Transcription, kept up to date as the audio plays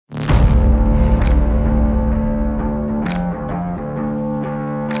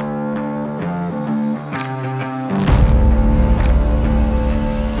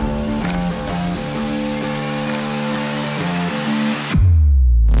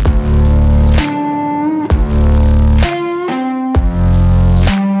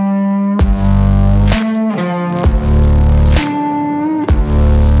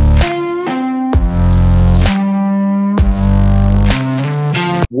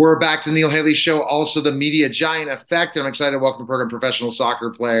We're back to the Neil Haley Show, also the Media Giant Effect. I'm excited to welcome to the program professional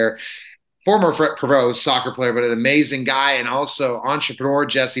soccer player, former pro soccer player, but an amazing guy, and also entrepreneur,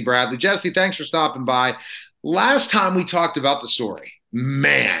 Jesse Bradley. Jesse, thanks for stopping by. Last time we talked about the story,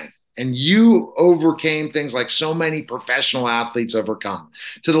 man, and you overcame things like so many professional athletes overcome,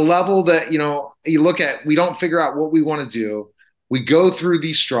 to the level that, you look at, we don't figure out what we want to do. We go through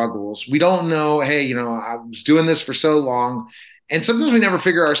these struggles. We don't know, hey, I was doing this for so long. And sometimes we never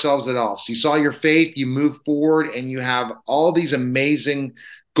figure ourselves at all. So you saw your faith, you move forward, and you have all these amazing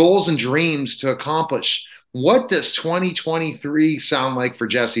goals and dreams to accomplish. What does 2023 sound like for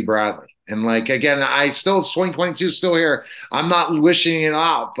Jesse Bradley? And again, it's 2022 still here. I'm not wishing it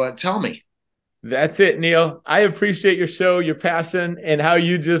out, but tell me. That's it, Neil. I appreciate your show, your passion, and how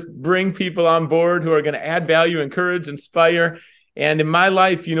you just bring people on board who are going to add value, encourage, inspire. And in my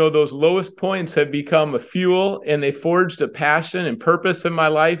life, those lowest points have become a fuel, and they forged a passion and purpose in my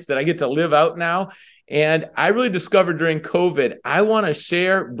life that I get to live out now. And I really discovered during COVID, I want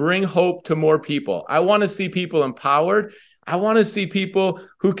to bring hope to more people. I want to see people empowered. I want to see people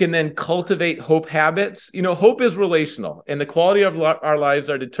who can then cultivate hope habits. Hope is relational, and the quality of our lives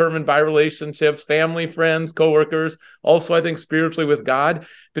are determined by relationships, family, friends, coworkers, also, I think, spiritually with God.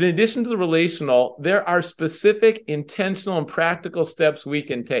 But in addition to the relational, there are specific, intentional, and practical steps we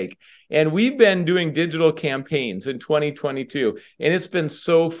can take. And we've been doing digital campaigns in 2022, and it's been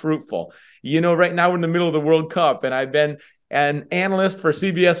so fruitful. Right now we're in the middle of the World Cup, and I've been an analyst for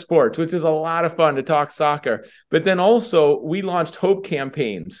CBS Sports, which is a lot of fun to talk soccer. But then also we launched Hope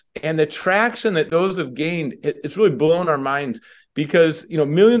campaigns, and the traction that those have gained, it's really blown our minds, because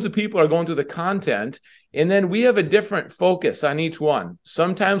millions of people are going through the content, and then we have a different focus on each one.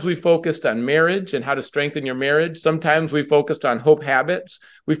 Sometimes we focused on marriage and how to strengthen your marriage. Sometimes we focused on hope habits.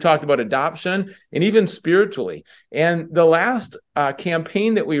 We've talked about adoption and even spiritually. And the last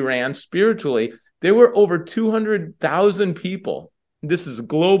campaign that we ran spiritually, there were over 200,000 people, this is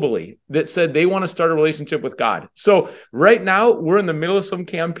globally, that said they want to start a relationship with God. So right now, we're in the middle of some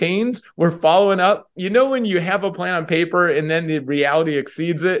campaigns. We're following up. When you have a plan on paper and then the reality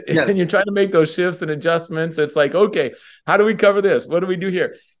exceeds it, Yes. And you're trying to make those shifts and adjustments, it's like, okay, how do we cover this? What do we do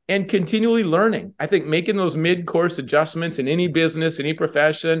here? And continually learning. I think making those mid-course adjustments in any business, any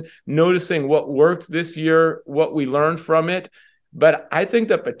profession, noticing what worked this year, what we learned from it. But I think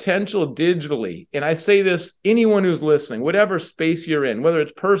the potential digitally, and I say this, anyone who's listening, whatever space you're in, whether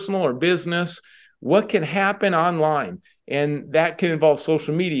it's personal or business, what can happen online? And that can involve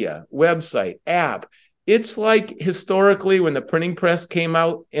social media, website, app. It's like historically when the printing press came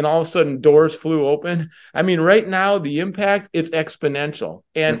out and all of a sudden doors flew open. Right now, the impact, it's exponential.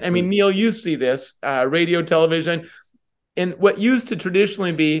 And Neil, you see this, radio, television. And what used to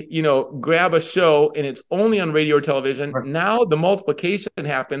traditionally be, grab a show and it's only on radio or television. Right. Now the multiplication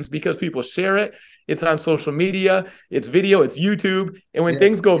happens because people share it. It's on social media, it's video, it's YouTube. And when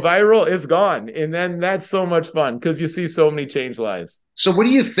things go viral, it's gone. And then that's so much fun because you see so many change lives. So what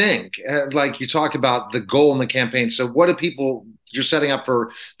do you think? You talk about the goal in the campaign. So what do people you're setting up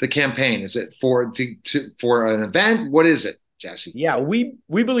for the campaign? Is it for an event? What is it, Jesse? Yeah, we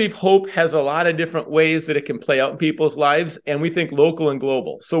believe hope has a lot of different ways that it can play out in people's lives, and we think local and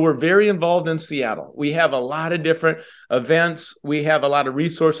global. So we're very involved in Seattle. We have a lot of different events. We have a lot of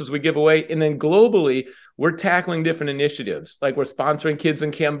resources we give away. And then globally, we're tackling different initiatives. Like we're sponsoring kids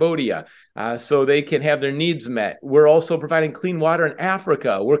in Cambodia so they can have their needs met. We're also providing clean water in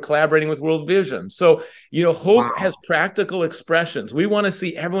Africa. We're collaborating with World Vision. So, hope has practical expressions. We want to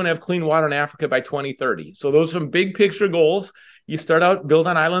see everyone have clean water in Africa by 2030. So those are some big picture goals. You start out, build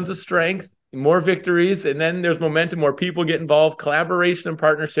on islands of strength, more victories, and then there's momentum, more people get involved. Collaboration and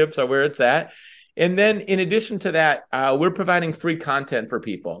partnerships are where it's at. And then in addition to that, we're providing free content for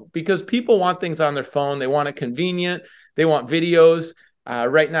people because people want things on their phone. They want it convenient. They want videos.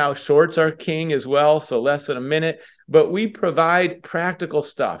 Right now, shorts are king as well, so less than a minute. But we provide practical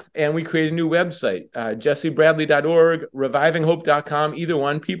stuff. And we create a new website, jessebradley.org, revivinghope.com, either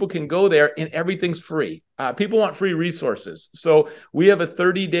one. People can go there and everything's free. People want free resources. So we have a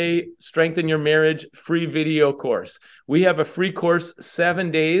 30-day Strengthen Your Marriage free video course. We have a free course,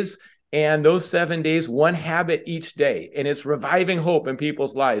 7 days. And those 7 days, one habit each day, and it's reviving hope in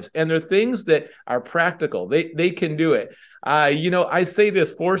people's lives. And they're things that are practical. They can do it. I say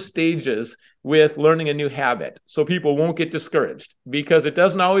this 4 stages with learning a new habit so people won't get discouraged because it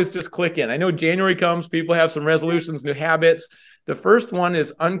doesn't always just click in. I know January comes, people have some resolutions, new habits. The first one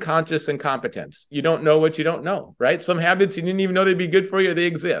is unconscious incompetence. You don't know what you don't know, right? Some habits you didn't even know they'd be good for you, they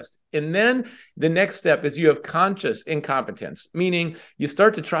exist. And then the next step is you have conscious incompetence, meaning you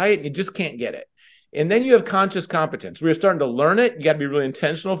start to try it and you just can't get it. And then you have conscious competence. We're starting to learn it. You got to be really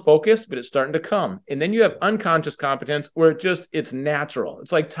intentional, focused, but it's starting to come. And then you have unconscious competence where it's natural.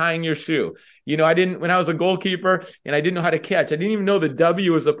 It's like tying your shoe. When I was a goalkeeper and I didn't know how to catch, I didn't even know the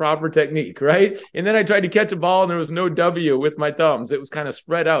W was the proper technique, right? And then I tried to catch a ball and there was no W with my thumbs. It was kind of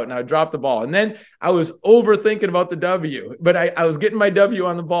spread out and I dropped the ball. And then I was overthinking about the W, but I was getting my W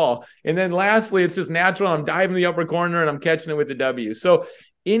on the ball. And then lastly, it's just natural. I'm diving the upper corner and I'm catching it with the W. So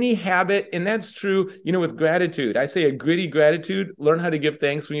any habit, and that's true, with gratitude. I say a gritty gratitude, learn how to give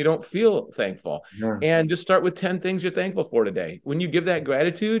thanks when you don't feel thankful. Yeah. And just start with 10 things you're thankful for today. When you give that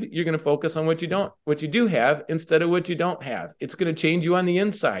gratitude, you're going to focus on what you do have instead of what you don't have. It's going to change you on the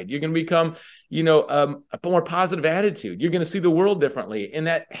inside. You're going to become, a more positive attitude. You're going to see the world differently. And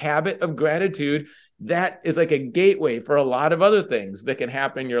that habit of gratitude, that is like a gateway for a lot of other things that can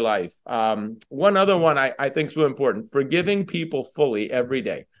happen in your life. One other one I think is really important: forgiving people fully every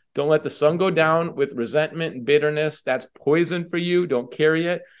day. Don't let the sun go down with resentment and bitterness. That's poison for you. Don't carry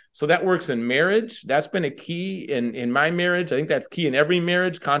it. So that works in marriage. That's been a key in my marriage. I think that's key in every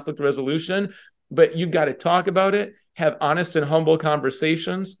marriage, conflict resolution. But you've got to talk about it, have honest and humble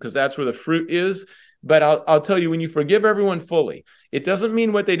conversations, because that's where the fruit is. But I'll tell you, when you forgive everyone fully, it doesn't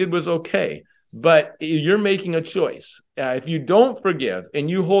mean what they did was okay. But you're making a choice. If you don't forgive and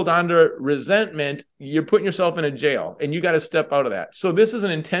you hold on to resentment, you're putting yourself in a jail and you got to step out of that. So this is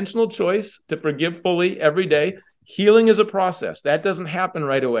an intentional choice to forgive fully every day. Healing is a process. That doesn't happen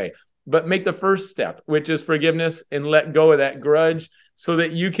right away. But make the first step, which is forgiveness, and let go of that grudge so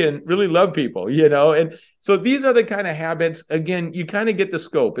that you can really love people, And so these are the kind of habits. Again, you kind of get the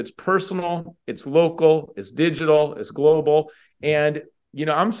scope. It's personal, it's local, it's digital, it's global. And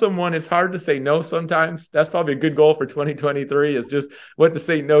I'm someone, it's hard to say no sometimes. That's probably a good goal for 2023, is just what to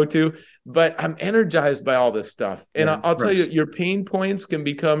say no to. But I'm energized by all this stuff. And I'll tell you, your pain points can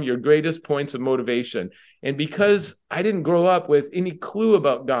become your greatest points of motivation. And because I didn't grow up with any clue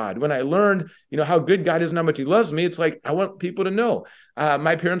about God, when I learned, how good God is and how much he loves me, it's like, I want people to know.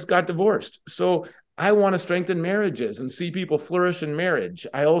 My parents got divorced. So I want to strengthen marriages and see people flourish in marriage.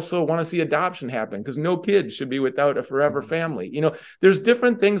 I also want to see adoption happen, because no kid should be without a forever family. There's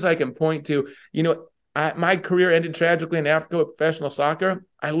different things I can point to. My career ended tragically in Africa with professional soccer.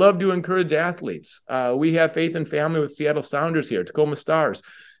 I love to encourage athletes. We have Faith and Family with Seattle Sounders here, Tacoma Stars.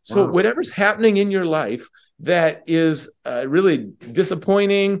 So whatever's happening in your life that is really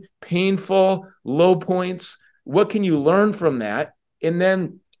disappointing, painful, low points, what can you learn from that? And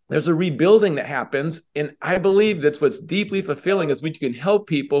then there's a rebuilding that happens. And I believe that's what's deeply fulfilling, is when you can help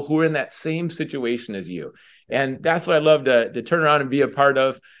people who are in that same situation as you. And that's what I love to turn around and be a part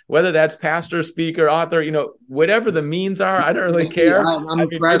of, whether that's pastor, speaker, author, whatever the means are. I don't really care. I'm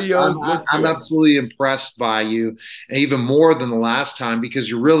impressed. I'm absolutely impressed by you, even more than the last time, because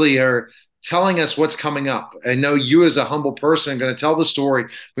you really are telling us what's coming up. I know you, as a humble person, are going to tell the story,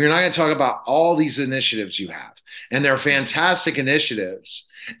 but you're not going to talk about all these initiatives you have. And they're fantastic initiatives.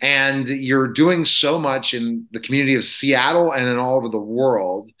 And you're doing so much in the community of Seattle and then all over the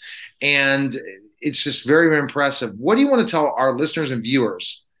world. And it's just very, very impressive. What do you want to tell our listeners and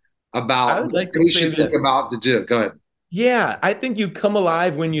viewers about what they should think about to do? Go ahead. Yeah, I think you come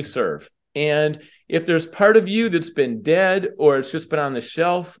alive when you serve. And if there's part of you that's been dead, or it's just been on the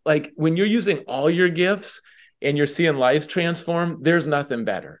shelf, like when you're using all your gifts and you're seeing lives transform, there's nothing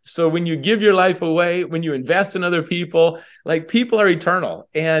better. So when you give your life away, when you invest in other people, like, people are eternal,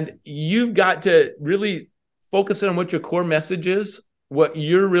 and you've got to really focus on what your core message is, what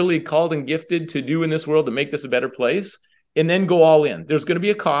you're really called and gifted to do in this world to make this a better place, and then go all in. There's going to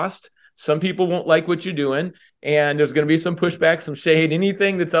be a cost. Some people won't like what you're doing, and there's going to be some pushback, some shade.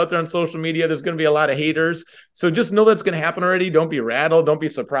 Anything that's out there on social media, there's going to be a lot of haters. So just know that's going to happen already. Don't be rattled. Don't be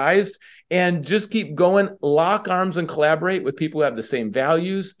surprised. And just keep going. Lock arms and collaborate with people who have the same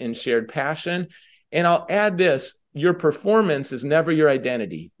values and shared passion. And I'll add this: your performance is never your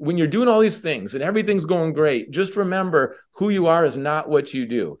identity. When you're doing all these things and everything's going great, just remember who you are is not what you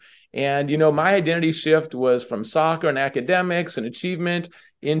do. And, my identity shift was from soccer and academics and achievement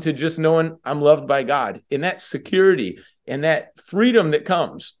into just knowing I'm loved by God, and that security and that freedom that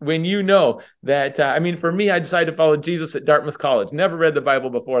comes when you know that, for me, I decided to follow Jesus at Dartmouth College. Never read the Bible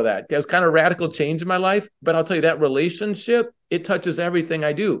before that. It was kind of a radical change in my life, but I'll tell you, that relationship, it touches everything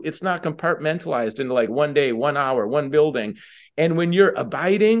I do. It's not compartmentalized into like 1 day, 1 hour, one building. And when you're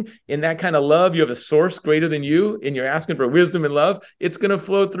abiding in that kind of love, you have a source greater than you, and you're asking for wisdom and love, it's going to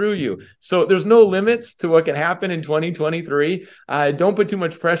flow through you. So there's no limits to what can happen in 2023. Don't put too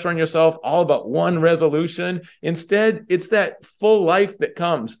much pressure on yourself, all about one resolution. Instead, it's that full life that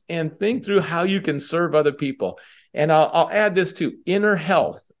comes, and think through how you can serve other people. And I'll add this too: inner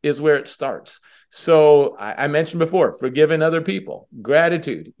health is where it starts. So I mentioned before, forgiving other people,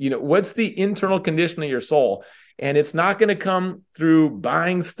 gratitude. What's the internal condition of your soul? And it's not going to come through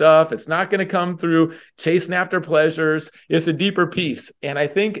buying stuff. It's not going to come through chasing after pleasures. It's a deeper peace. And I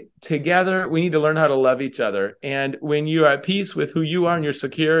think together we need to learn how to love each other. And when you are at peace with who you are and you're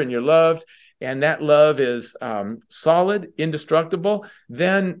secure and you're loved, and that love is solid, indestructible,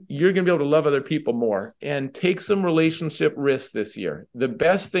 then you're going to be able to love other people more and take some relationship risks this year. The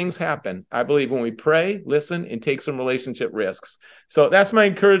best things happen, I believe, when we pray, listen, and take some relationship risks. So that's my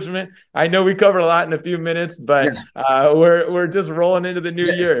encouragement. I know we covered a lot in a few minutes, but we're just rolling into the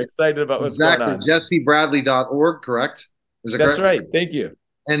new year, excited about what's going on. JesseBradley.org, correct? Is that correct? That's right. Thank you.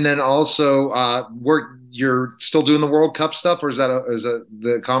 And then also, you're still doing the World Cup stuff, or is that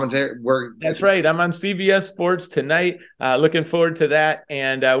the commentary? That's right. I'm on CBS Sports tonight. Looking forward to that,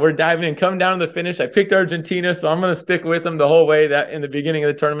 and we're diving in, coming down to the finish. I picked Argentina, so I'm going to stick with them the whole way. That in the beginning of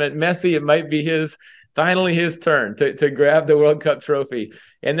the tournament, Messi, it might be finally his turn to grab the World Cup trophy.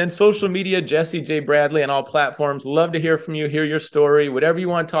 And then social media, Jesse J. Bradley on all platforms. Love to hear from you, hear your story, whatever you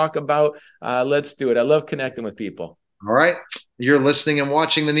want to talk about. Let's do it. I love connecting with people. All right. You're listening and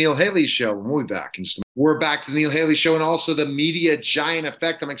watching The Neil Haley Show. We'll be back in just a minute. We're back to The Neil Haley Show and also the Media Giant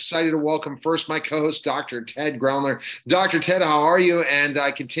Effect. I'm excited to welcome first my co-host, Dr. Ted Grellner. Dr. Ted, how are you? And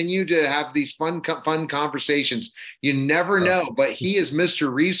I continue to have these fun conversations. You never know, but he is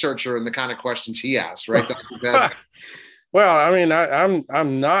Mr. Researcher in the kind of questions he asks, right, Dr. Ted? Well, I mean,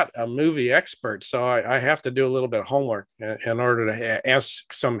 I'm not a movie expert, so I have to do a little bit of homework in order to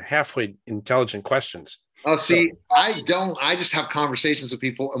ask some halfway intelligent questions. Oh, see, I just have conversations with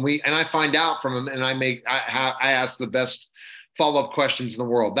people, and I find out from them, and I ask the best follow-up questions in the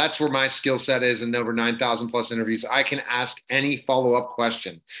world. That's where my skill set is. In over 9,000 plus interviews, I can ask any follow-up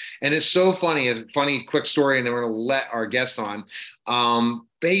question, and it's so funny. A funny quick story, and then we're going to let our guest on.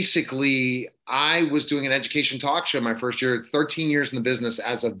 Basically, I was doing an education talk show my first year, 13 years in the business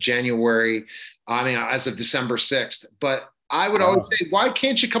as of December 6th, but I would always say, why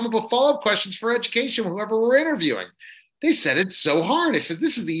can't you come up with follow-up questions for education, whoever we're interviewing? They said, it's so hard. I said,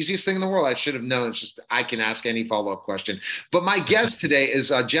 this is the easiest thing in the world. I should have known. It's just, I can ask any follow-up question. But my guest today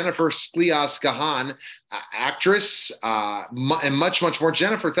is Jennifer Sklios-Gahan, actress, and much, much more.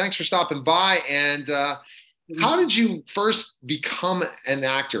 Jennifer, thanks for stopping by. And how did you first become an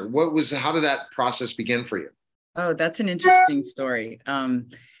actor? How did that process begin for you? Oh, that's an interesting story.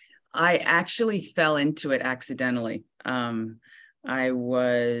 I actually fell into it accidentally. I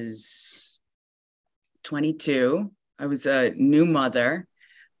was 22. I was a new mother,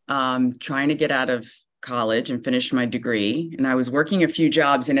 trying to get out of college and finish my degree. And I was working a few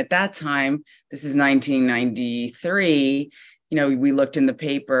jobs. And at that time, this is 1993, we looked in the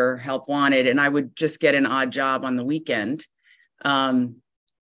paper, help wanted, and I would just get an odd job on the weekend. And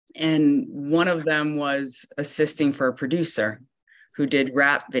one of them was assisting for a producer who did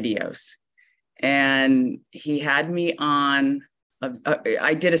rap videos. And he had me on,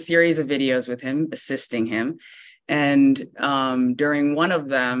 I did a series of videos with him, assisting him. And during one of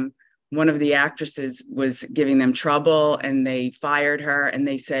them, one of the actresses was giving them trouble and they fired her and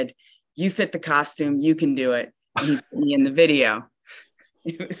they said, you fit the costume, you can do it. And he put me in the video.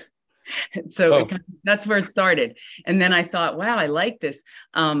 That's where it started. And then I thought, wow, I like this.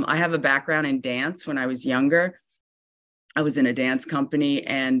 I have a background in dance. When I was younger, I was in a dance company,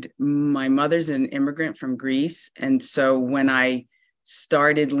 and my mother's an immigrant from Greece. And so when I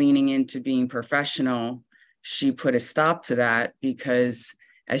started leaning into being professional, she put a stop to that because,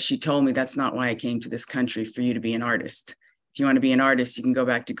 as she told me, that's not why I came to this country, for you to be an artist. If you want to be an artist, you can go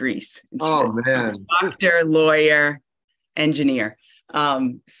back to Greece. Oh, man. Doctor, lawyer, engineer.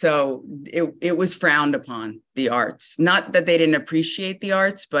 So it was frowned upon, the arts. Not that they didn't appreciate the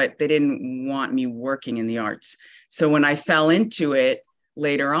arts, but they didn't want me working in the arts. So when I fell into it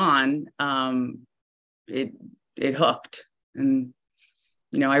later on, it hooked. And,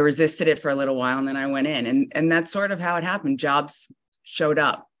 I resisted it for a little while and then I went in. And that's sort of how it happened. Jobs showed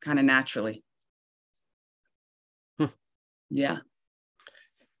up kind of naturally. Yeah.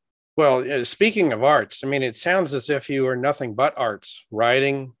 Well, speaking of arts, I mean, it sounds as if you are nothing but arts: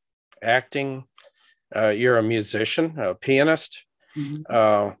 writing, acting. You're a musician, a pianist,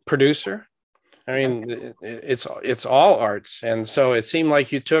 producer. I mean, it's all arts. And so it seemed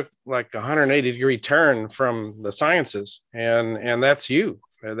like you took like a 180-degree turn from the sciences, and that's you.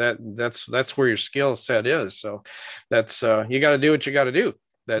 That's where your skill set is. So that's you got to do what you got to do.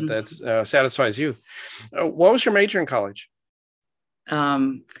 That satisfies you. What was your major in college?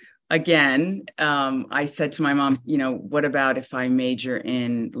 Again, I said to my mom, what about if I major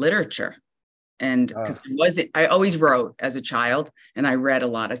in literature? And because I always wrote as a child, and I read a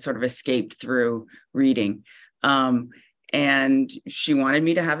lot. I sort of escaped through reading. And she wanted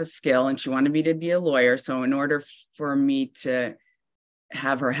me to have a skill, and she wanted me to be a lawyer. So in order for me to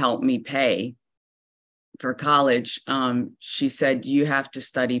have her help me pay for college, she said, you have to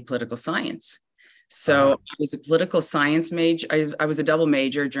study political science. So I was a political science major. I was a double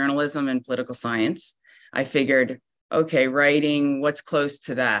major, journalism and political science. I figured, okay, writing, what's close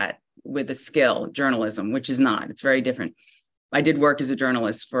to that with a skill, journalism, which is not, it's very different. I did work as a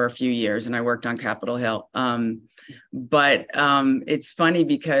journalist for a few years, and I worked on Capitol Hill. But it's funny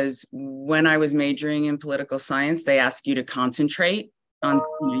because when I was majoring in political science, they ask you to concentrate on,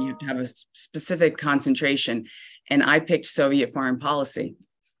 you have to have a specific concentration. And I picked Soviet foreign policy.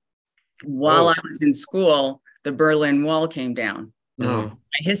 While I was in school, the Berlin Wall came down. My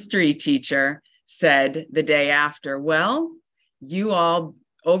history teacher said the day after, well, you all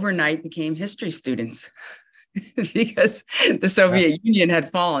overnight became history students because the Soviet Union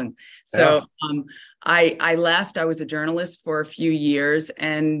had fallen. So I left. I was a journalist for a few years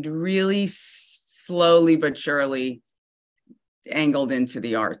and really slowly but surely angled into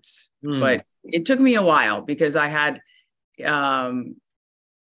the arts. But it took me a while because I had,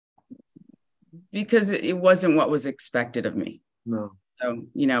 because it wasn't what was expected of me. No. So,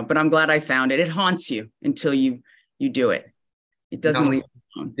 but I'm glad I found it. It haunts you until you do it. It doesn't leave you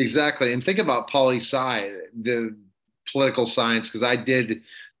alone. Exactly. And think about poli-sci, the political science, because I did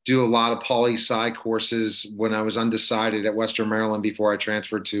do a lot of poli-sci courses when I was undecided at Western Maryland before I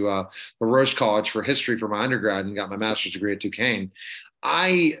transferred to LaRoche College for history for my undergrad and got my master's degree at Duquesne.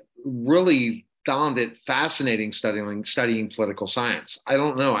 I really found it fascinating studying political science. I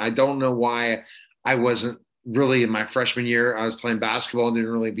don't know why I wasn't really in my freshman year. I was playing basketball and didn't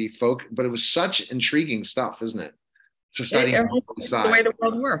really be but it was such intriguing stuff, isn't it? So studying it's the way the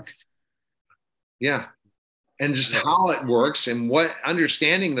world works. Yeah. And just how it works and what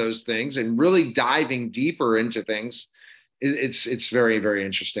understanding those things and really diving deeper into things. It's very, very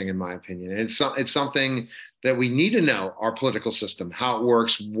interesting in my opinion. And it's something that we need to know, our political system, how it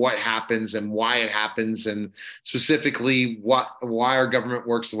works, what happens and why it happens, and specifically why our government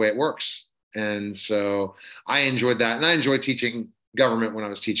works the way it works. And so I enjoyed that. And I enjoyed teaching government when I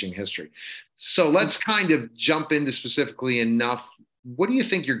was teaching history. So let's kind of jump into specifically enough. What do you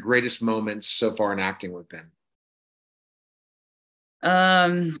think your greatest moments so far in acting have been?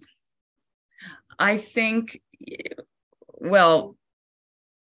 I think, well,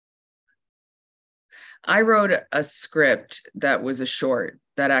 I wrote a script that was a short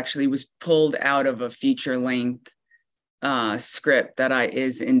that actually was pulled out of a feature-length script that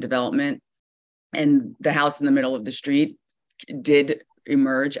is in development. And The House in the Middle of the Street did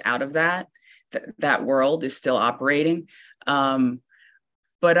emerge out of that. That world is still operating.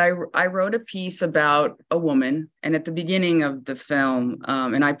 But I wrote a piece about a woman, and at the beginning of the film,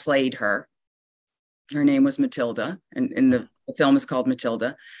 and I played her. Her name was Matilda, and the film is called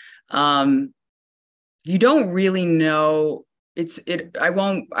Matilda. You don't really know. I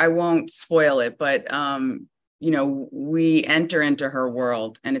won't spoil it, but we enter into her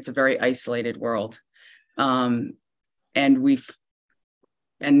world, and it's a very isolated world, and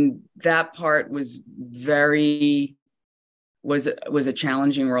that part was a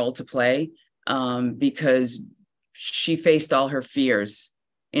challenging role to play, because she faced all her fears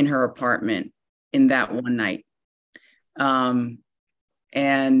in her apartment in that one night,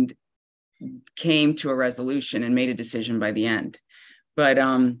 and came to a resolution and made a decision by the end. But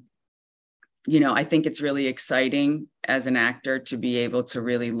I think it's really exciting as an actor to be able to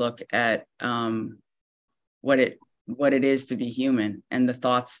really look at what it is to be human, and the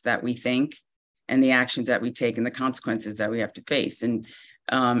thoughts that we think and the actions that we take and the consequences that we have to face. And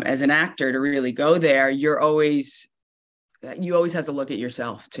as an actor, to really go there, you always have to look at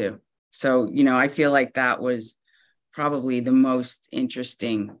yourself too. So, I feel like that was probably the most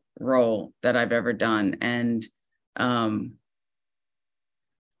interesting role that I've ever done. And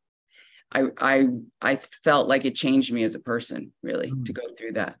I felt like it changed me as a person, really, to go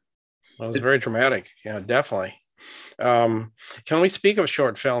through that. Well, it was very dramatic. Yeah, definitely. Can we speak of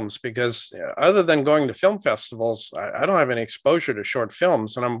short films? Because other than going to film festivals, I don't have any exposure to short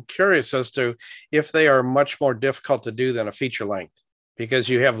films. And I'm curious as to if they are much more difficult to do than a feature length, because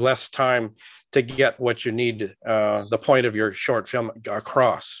you have less time to get what you need, the point of your short film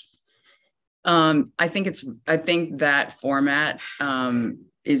across. I think that format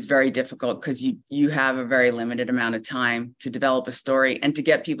is very difficult because you have a very limited amount of time to develop a story and to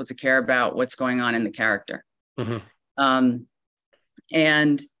get people to care about what's going on in the character. Mm-hmm.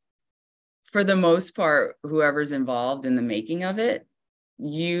 And for the most part, whoever's involved in the making of it,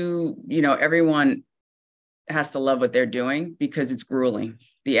 everyone has to love what they're doing because it's grueling.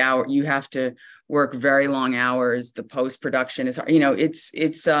 You have to work very long hours. The post-production is,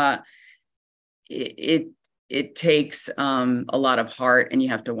 it takes a lot of heart, and you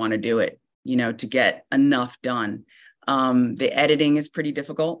have to want to do it, to get enough done. The editing is pretty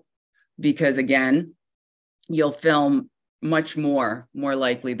difficult because, again, you'll film much more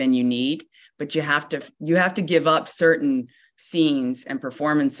likely than you need, but you have to give up certain scenes and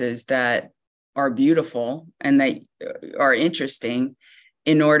performances that are beautiful and that are interesting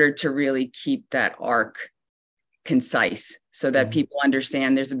in order to really keep that arc concise so that people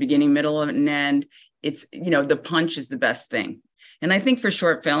understand there's a beginning, middle, and end. It's, the punch is the best thing. And I think for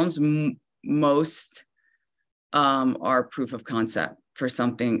short films, most are proof of concept for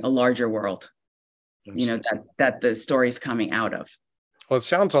something, a larger world, that the story's coming out of. Well, it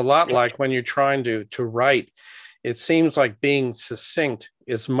sounds a lot like when you're trying to write, it seems like being succinct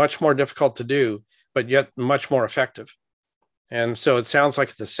is much more difficult to do, but yet much more effective. And so it sounds like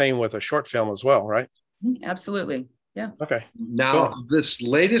it's the same with a short film as well, right? Absolutely. Yeah. Okay. Now, This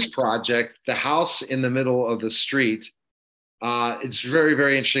latest project, The House in the Middle of the Street, it's very,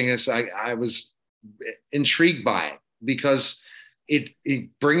 very interesting. I was intrigued by it because it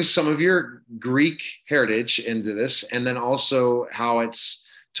brings some of your Greek heritage into this, and then also how it's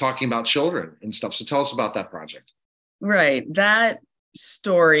talking about children and stuff. So tell us about that project. Right. That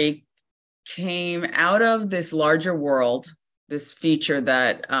story came out of this larger world, this feature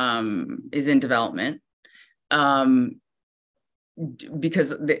that is in development,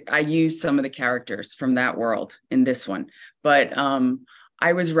 because I used some of the characters from that world in this one. But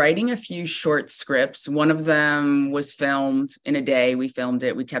I was writing a few short scripts. One of them was filmed in a day. We filmed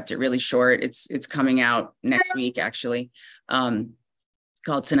it. We kept it really short. It's coming out next week, actually,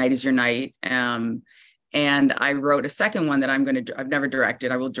 called Tonight Is Your Night. And I wrote a second one that I've never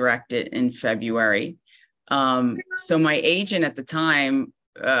directed. I will direct it in February. So my agent at the time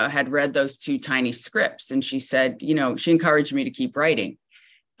had read those two tiny scripts, and she said, she encouraged me to keep writing.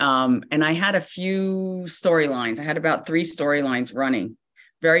 And I had a few storylines. I had about 3 storylines running,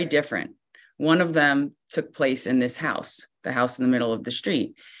 very different. One of them took place in this house, the house in the middle of the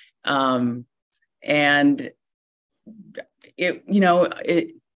street. And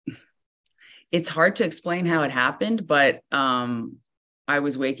it's hard to explain how it happened, but I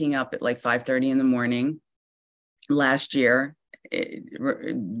was waking up at like 5:30 in the morning last year,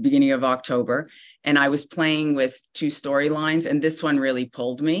 beginning of October, and I was playing with 2 storylines, and this one really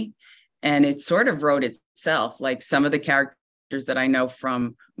pulled me, and it sort of wrote itself. Like, some of the characters that I know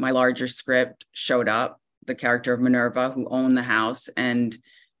from my larger script showed up. The character of Minerva, who owned the house and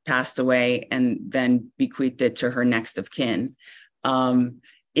passed away and then bequeathed it to her next of kin. And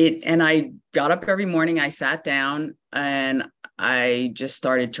I got up every morning, I sat down, and I just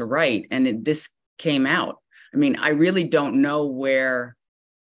started to write, and this came out. I mean, I really don't know where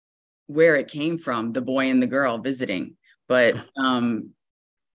it came from, the boy and the girl visiting, but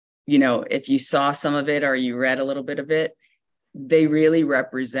if you saw some of it or you read a little bit of it, they really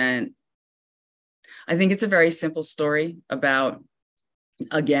represent, I think it's a very simple story about,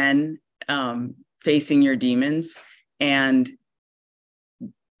 again, facing your demons and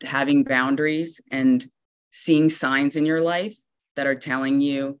having boundaries and seeing signs in your life that are telling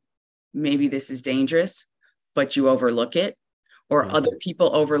you maybe this is dangerous, but you overlook it, or other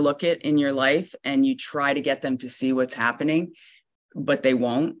people overlook it in your life, and you try to get them to see what's happening, but they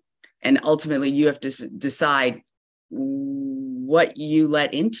won't. And ultimately you have to decide what you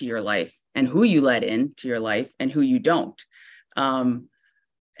let into your life and who you let into your life and who you don't. And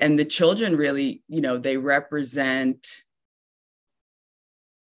the children really, they represent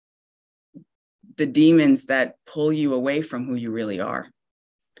the demons that pull you away from who you really are.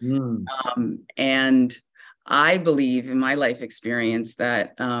 And I believe, in my life experience,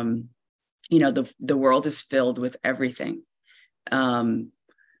 that, the world is filled with everything.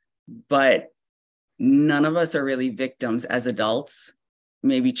 But none of us are really victims as adults.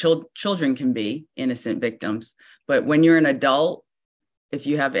 Maybe children can be innocent victims. But when you're an adult, if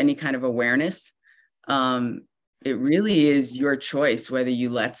you have any kind of awareness, it really is your choice whether you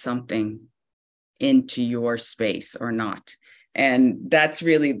let something into your space or not. And that's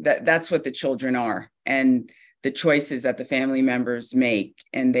really, that's what the children are. And the choices that the family members make,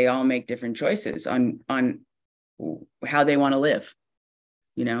 and they all make different choices on how they want to live,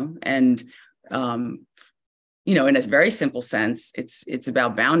 and, in a very simple sense, it's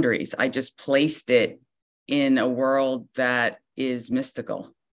about boundaries. I just placed it in a world that is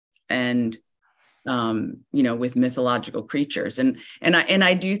mystical and, with mythological creatures. And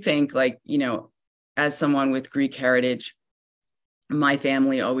I do think, like, as someone with Greek heritage, my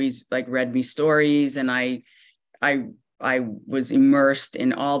family always like read me stories, and I was immersed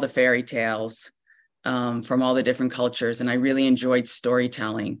in all the fairy tales from all the different cultures, and I really enjoyed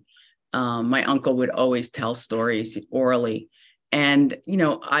storytelling. My uncle would always tell stories orally, and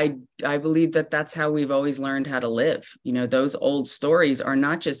I believe that that's how we've always learned how to live. Those old stories are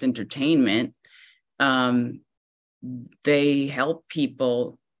not just entertainment. They help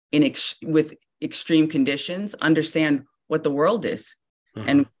people with extreme conditions understand what the world is,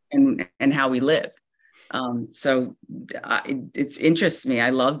 and how we live. So it interests me. I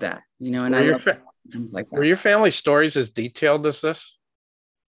love that, and I love things like that. Were your family stories as detailed as this?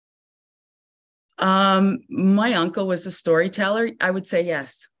 My uncle was a storyteller. I would say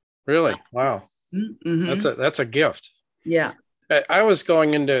yes. Really? Wow. Mm-hmm. That's a gift. Yeah. I was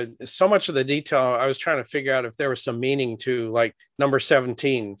going into so much of the detail. I was trying to figure out if there was some meaning to like number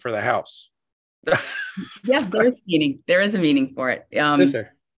 17 for the house. Yeah, there is meaning. There is a meaning for it. Is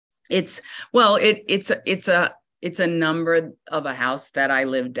there? It's a number of a house that I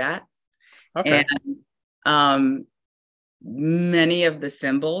lived at. Okay. And many of the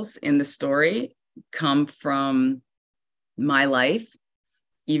symbols in the story come from my life,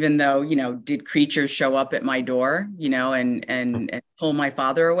 even though, did creatures show up at my door, and pull my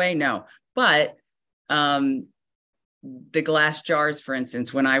father away? No. But the glass jars, for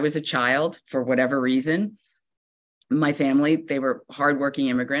instance, when I was a child, for whatever reason, my family, they were hardworking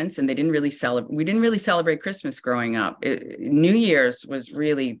immigrants, and we didn't really celebrate Christmas growing up. New Year's was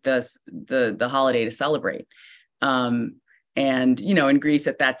really the holiday to celebrate. And, in Greece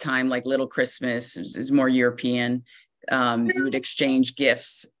at that time, like Little Christmas is more European. You would exchange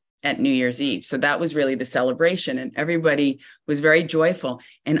gifts at New Year's Eve. So that was really the celebration, and everybody was very joyful.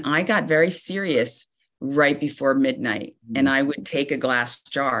 And I got very serious right before midnight, and I would take a glass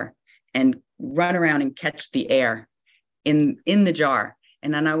jar and run around and catch the air in the jar,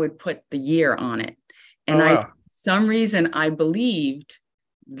 and then I would put the year on it. And for some reason I believed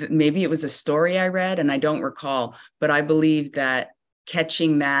that maybe it was a story I read, and I don't recall, but I believed that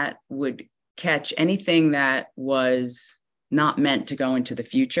catching that would catch anything that was not meant to go into the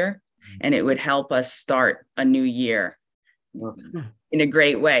future, and it would help us start a new year in a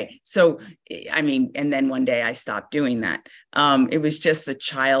great way. So, I mean, and then one day I stopped doing that. It was just a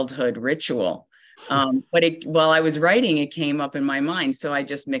childhood ritual. But while I was writing, it came up in my mind. So I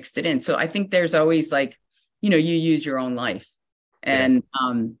just mixed it in. So I think there's always like, you use your own life. And,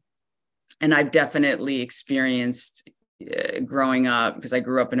 and I've definitely experienced growing up, because I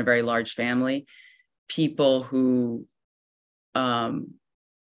grew up in a very large family, people who,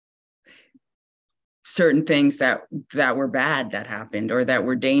 certain things that were bad that happened, or that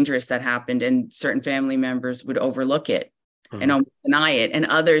were dangerous that happened, and certain family members would overlook it and almost deny it, and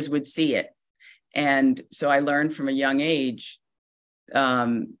others would see it. And so I learned from a young age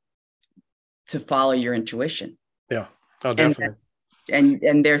to follow your intuition. Yeah. Oh, definitely.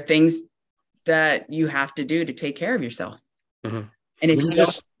 And there are things that you have to do to take care of yourself. And if you don't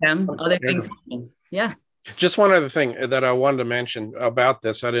do them, other things happen. Yeah. Just one other thing that I wanted to mention about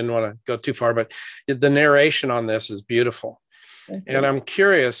this. I didn't want to go too far, but the narration on this is beautiful. And I'm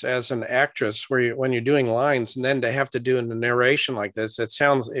curious, as an actress, when you're doing lines, and then to have to do a narration like this,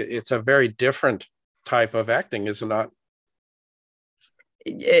 it's a very different type of acting, is it not?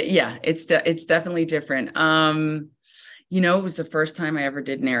 Yeah, it's definitely different. It was the first time I ever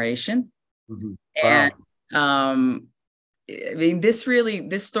did narration. And I mean,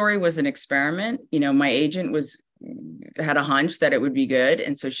 this story was an experiment. My agent had a hunch that it would be good,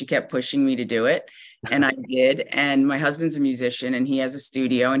 and so she kept pushing me to do it, and I did. And my husband's a musician, and he has a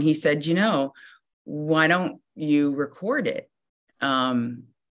studio, and he said, why don't you record it? And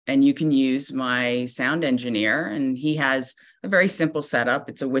you can use my sound engineer, and he has a very simple setup.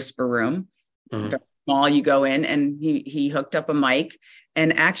 It's a whisper room, very small. You go in, and he hooked up a mic,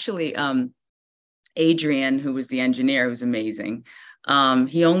 and actually, Adrian, who was the engineer, who's amazing,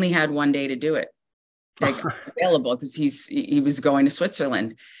 he only had one day to do it, available, because he was going to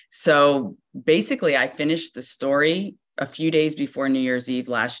Switzerland. So basically I finished the story a few days before New Year's Eve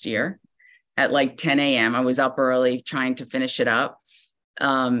last year at like 10 a.m. I was up early trying to finish it up.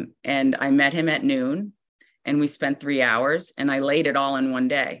 And I met him at noon, and we spent 3 hours, and I laid it all in one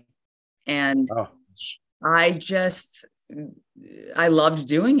day. And I loved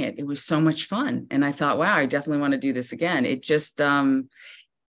doing it. It was so much fun. And I thought, wow, I definitely want to do this again. It just,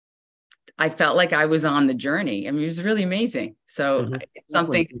 I felt like I was on the journey. I mean, it was really amazing. So it's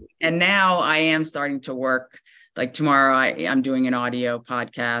something, and now I am starting to work, like tomorrow I'm doing an audio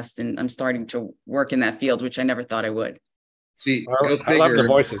podcast, and I'm starting to work in that field, which I never thought I would. See, I love the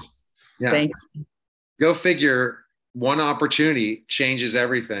voices. Yeah. Thanks. Go figure. one opportunity changes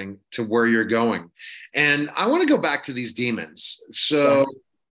everything to where you're going. And I want to go back to these demons. So,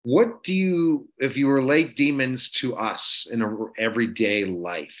 what do you, if you relate demons to us in a everyday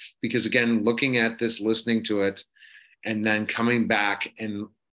life? Because again, looking at this, listening to it, and then coming back, and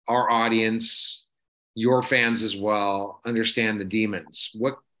our audience, your fans as well, understand the demons.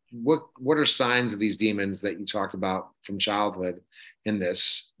 What are signs of these demons that you talked about from childhood in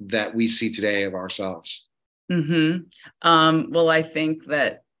this that we see today of ourselves? Well, I think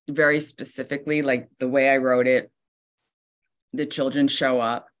that very specifically, like the way I wrote it, the children show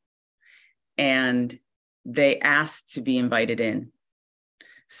up and they ask to be invited in.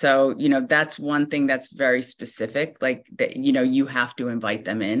 So, that's one thing that's very specific, like that, you have to invite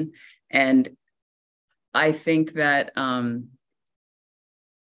them in. And I think that,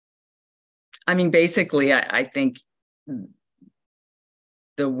 basically, I think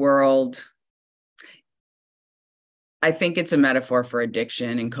the world, I think it's a metaphor for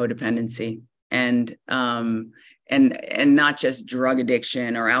addiction and codependency, and not just drug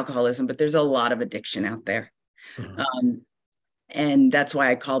addiction or alcoholism, but there's a lot of addiction out there. And that's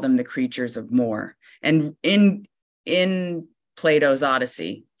why I call them the creatures of more. And in Plato's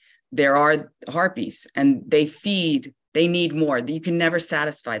Odyssey, there are harpies, and they need more. You can never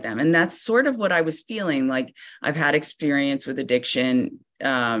satisfy them. And that's sort of what I was feeling. Like, I've had experience with addiction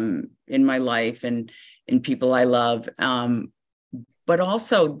in my life and in people I love, but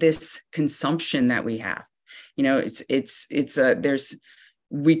also this consumption that we have.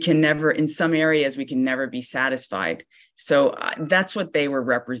 We can never, in some areas, we can never be satisfied. So that's what they were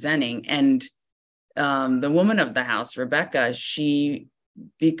representing. And the woman of the house, Rebecca, she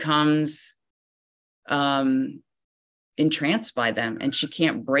becomes entranced by them, and she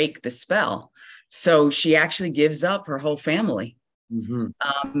can't break the spell. So she actually gives up her whole family.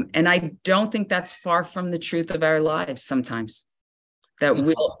 And I don't think that's far from the truth of our lives sometimes, that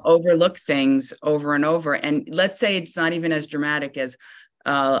we'll overlook things over and over. And let's say it's not even as dramatic as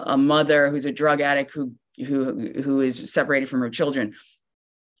a mother who's a drug addict who is separated from her children.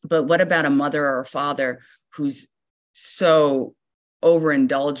 But what about a mother or a father who's so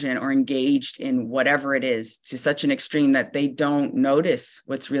overindulgent or engaged in whatever it is to such an extreme that they don't notice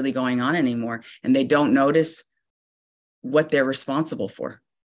what's really going on anymore, and they don't notice what they're responsible for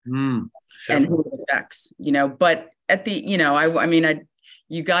and who it affects, but at the,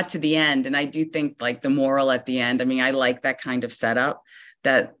 you got to the end, and I do think, like, the moral at the end, I like that kind of setup,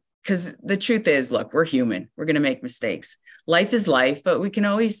 that, because the truth is, look, we're human, we're going to make mistakes. Life is life, but we can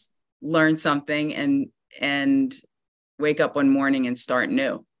always learn something and wake up one morning and start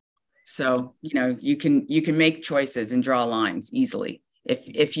new. So, you can make choices and draw lines easily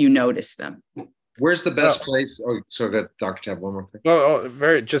if you notice them. Where's the best place? Oh, so good, Dr. Tab, one more thing.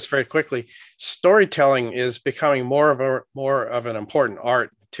 Very quickly. Storytelling is becoming more of an important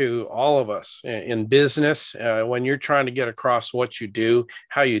art to all of us in business. When you're trying to get across what you do,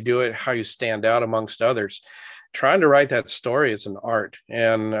 how you do it, how you stand out amongst others, trying to write that story is an art.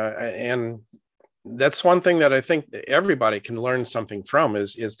 And that's one thing that I think everybody can learn something from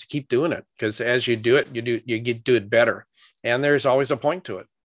is to keep doing it, because as you do it, you do it better. And there's always a point to it.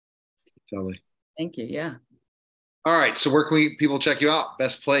 Totally. Thank you. Yeah. All right. So where can people check you out?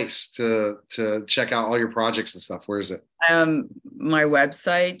 Best place to check out all your projects and stuff. Where is it? My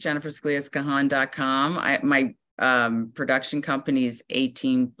website, jenniferskliaskahan.com. My production company is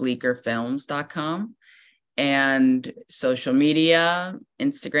 18bleekerfilms.com, and social media,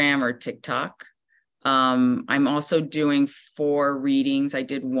 Instagram or TikTok. I'm also doing 4 readings. I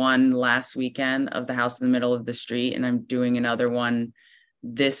did one last weekend of The House in the Middle of the Street, and I'm doing another one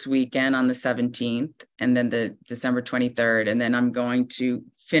this weekend on the 17th, and then the December 23rd. And then I'm going to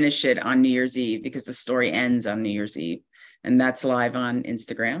finish it on New Year's Eve, because the story ends on New Year's Eve, and that's live on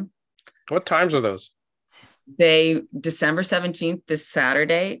Instagram. What times are those? December 17th, this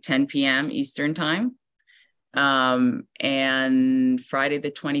Saturday, 10 p.m. Eastern time. And Friday the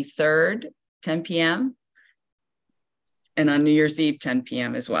 23rd, 10 p.m. And on New Year's Eve, 10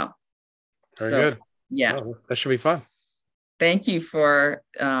 p.m. as well. Very good. Yeah. Oh, that should be fun. Thank you for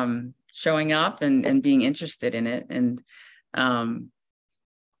showing up and being interested in it. And,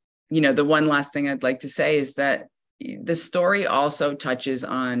 the one last thing I'd like to say is that the story also touches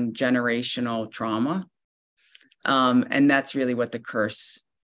on generational trauma. And that's really what the curse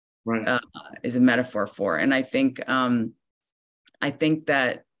is a metaphor for. And I think that,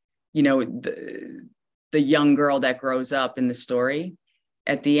 the young girl that grows up in the story,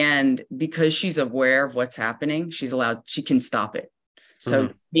 at the end, because she's aware of what's happening, she can stop it.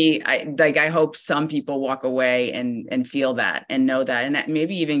 So I hope some people walk away and feel that and know that, and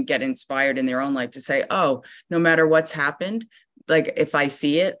maybe even get inspired in their own life to say, oh, no matter what's happened, like if I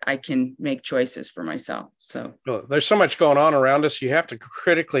see it, I can make choices for myself. So well, there's so much going on around us. You have to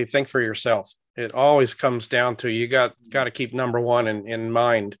critically think for yourself. It always comes down to you got to keep number one in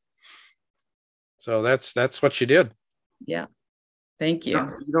mind. So that's what you did. Yeah. Thank you.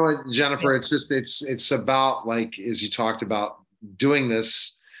 You know what, Jennifer, it's about, like, as you talked about, doing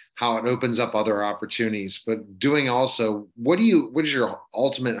this, how it opens up other opportunities, but doing also, what is your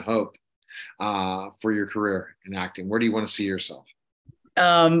ultimate hope for your career in acting? Where do you want to see yourself?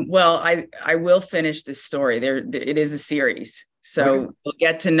 Well, I will finish this story. It is a series, so we'll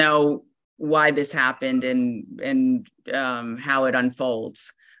get to know why this happened and how it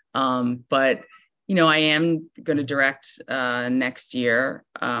unfolds. But I am going to direct next year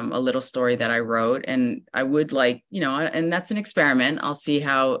a little story that I wrote, and I would like, and that's an experiment. I'll see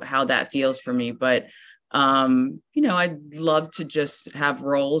how that feels for me. But I'd love to just have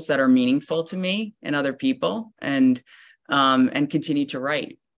roles that are meaningful to me and other people, and continue to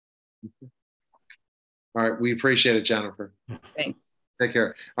write. All right, we appreciate it, Jennifer. Thanks. Take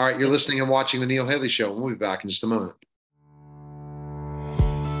care. All right, you're listening and watching the Neil Haley Show. We'll be back in just a moment.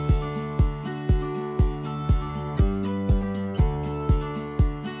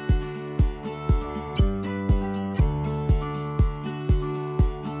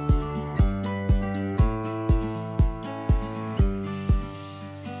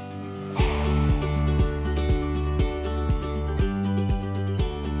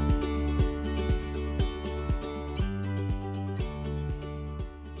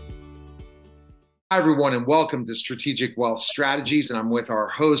 Hi, everyone, and welcome to Strategic Wealth Strategies. And I'm with our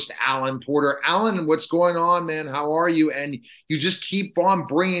host, Alan Porter. Alan, what's going on, man? How are you? And you just keep on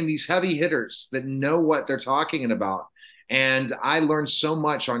bringing these heavy hitters that know what they're talking about. And I learn so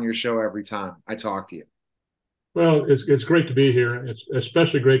much on your show every time I talk to you. Well, it's great to be here. It's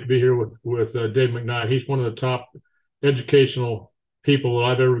especially great to be here with Dave McKnight. He's one of the top educational people that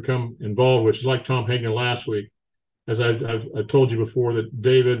I've ever become involved with. It's like Tom Hagen last week. As I told you before, that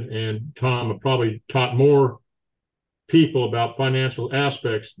David and Tom have probably taught more people about financial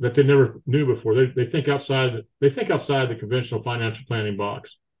aspects that they never knew before. They think outside the conventional financial planning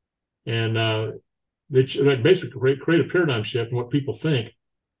box, and they basically create a paradigm shift in what people think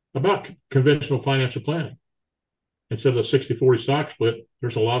about conventional financial planning. Instead of the 60-40 stock split,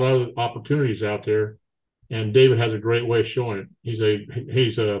 there's a lot of other opportunities out there, and David has a great way of showing it.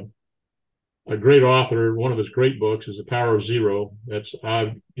 He's a great author. One of his great books is The Power of Zero.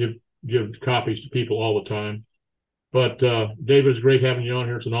 I give copies to people all the time. But David, it's great having you on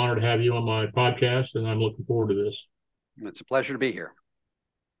here. It's an honor to have you on my podcast, and I'm looking forward to this. It's a pleasure to be here.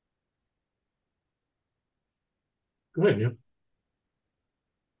 Go ahead, Neil.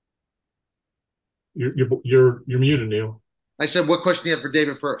 You're muted, Neil. I said, what question do you have for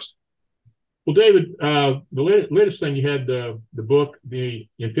David first? Well, David, the latest thing you had, the book, The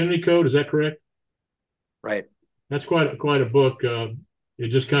Infinity Code, is that correct? Right. That's quite a book.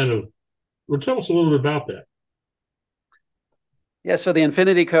 It just kind of, tell us a little bit about that. Yeah. So The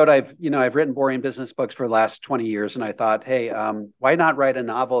Infinity Code, I've written boring business books for the last 20 years, and I thought, hey, why not write a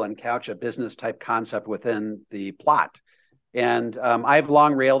novel and couch a business type concept within the plot? And I've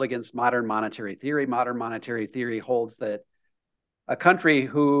long railed against modern monetary theory. Modern monetary theory holds that a country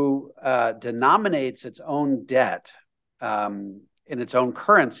who denominates its own debt in its own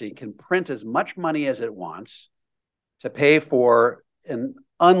currency can print as much money as it wants to pay for an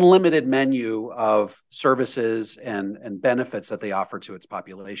unlimited menu of services and benefits that they offer to its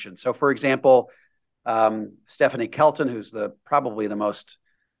population. So, for example, Stephanie Kelton, who's probably the most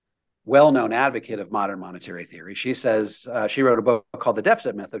well-known advocate of modern monetary theory, she says, she wrote a book called The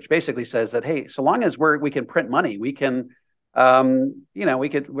Deficit Myth, which basically says that, hey, so long as we can print money, we can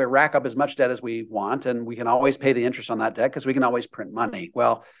we rack up as much debt as we want, and we can always pay the interest on that debt because we can always print money.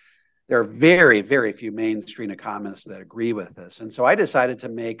 Well, there are very, very few mainstream economists that agree with this. And so I decided to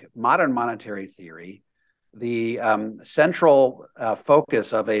make modern monetary theory the central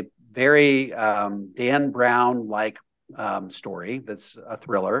focus of a very Dan Brown-like story that's a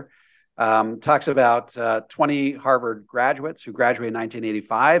thriller. Talks about 20 Harvard graduates who graduated in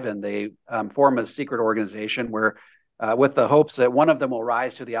 1985, and they form a secret organization where with the hopes that one of them will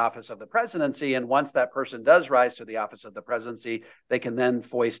rise to the office of the presidency. And once that person does rise to the office of the presidency, they can then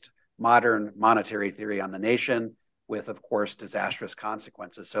foist modern monetary theory on the nation with, of course, disastrous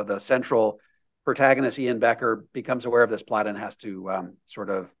consequences. So the central protagonist, Ian Becker, becomes aware of this plot and has to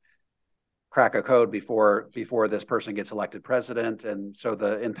sort of crack a code before this person gets elected president. And so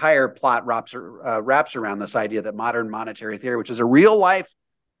the entire plot wraps around this idea that modern monetary theory, which is a real life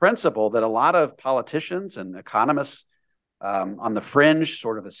principle that a lot of politicians and economists on the fringe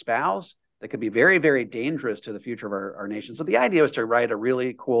sort of espouse, that could be very, very dangerous to the future of our nation. So the idea was to write a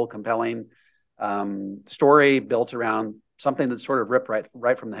really cool, compelling story built around something that's sort of ripped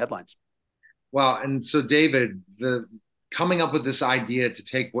right from the headlines. Well, and so David, the coming up with this idea to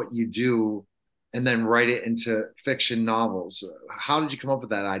take what you do and then write it into fiction novels, how did you come up with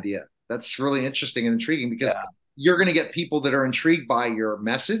that idea? That's really interesting and intriguing, because you're going to get people that are intrigued by your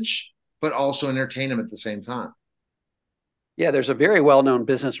message, but also entertain them at the same time. Yeah, there's a very well-known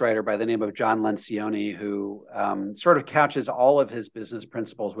business writer by the name of John Lencioni who sort of couches all of his business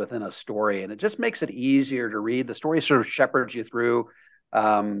principles within a story, and it just makes it easier to read. The story sort of shepherds you through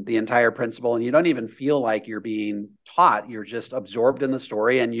the entire principle, and you don't even feel like you're being taught. You're just absorbed in the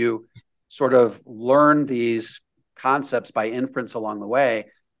story, and you sort of learn these concepts by inference along the way.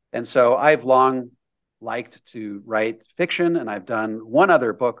 And so I've long liked to write fiction, and I've done one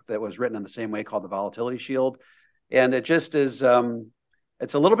other book that was written in the same way called The Volatility Shield. And it just is,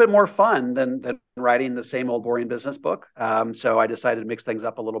 it's a little bit more fun than writing the same old boring business book. So I decided to mix things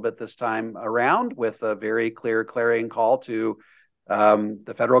up a little bit this time around with a very clear clarion call to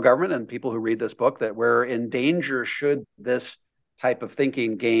the federal government and people who read this book that we're in danger should this type of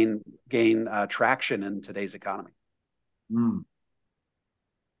thinking gain traction in today's economy. Mm.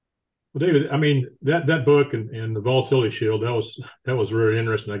 Well, David, I mean, that book and the Volatility Shield, that was very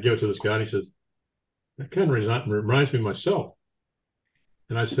interesting. I give it to this guy, and he says, that kind of reminds me of myself.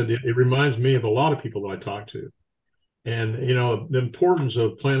 And I said, it reminds me of a lot of people that I talk to. And, you know, the importance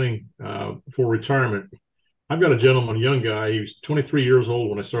of planning for retirement. I've got a gentleman, a young guy, he was 23 years old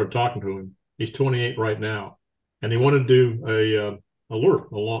when I started talking to him. He's 28 right now. And he wanted to do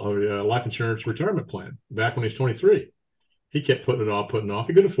a life insurance retirement plan back when he was 23. He kept putting it off.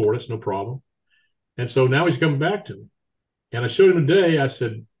 He could afford it, it's no problem. And so now he's coming back to me. And I showed him today, I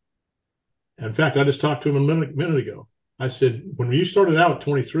said, in fact, I just talked to him a minute ago. I said, when you started out at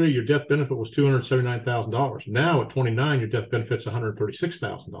 23, your death benefit was $279,000. Now at 29, your death benefit's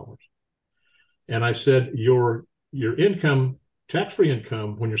 $136,000. And I said, your income, tax-free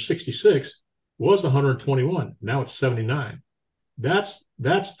income, when you're 66, was 121. Now it's 79. That's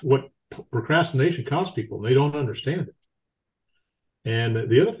what procrastination costs people, and they don't understand it. And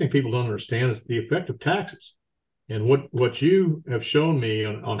the other thing people don't understand is the effect of taxes. And what you have shown me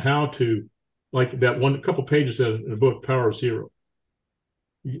on how to, like that couple pages in the book, Power of Zero.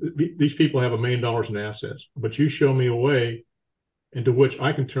 These people have $1 million in assets, but you show me a way into which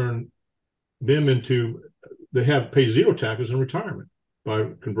I can turn them into, pay zero taxes in retirement by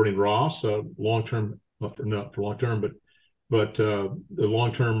converting Roths, long-term, not for long-term, but the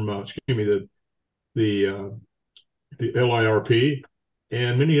long-term, the LIRP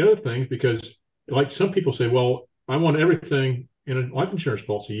and many other things, because like some people say, well, I want everything in a life insurance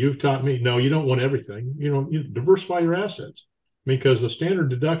policy. You've taught me, no, you don't want everything. You diversify your assets, because the standard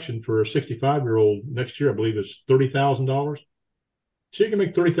deduction for a 65-year-old next year, I believe, is $30,000. So you can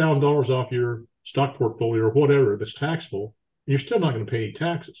make $30,000 off your stock portfolio or whatever that's taxable, and you're still not going to pay any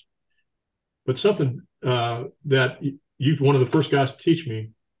taxes. But something that you're one of the first guys to teach me,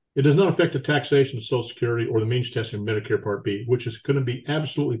 it does not affect the taxation of Social Security or the means testing of Medicare Part B, which is going to be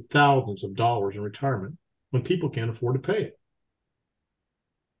absolutely thousands of dollars in retirement when people can't afford to pay it.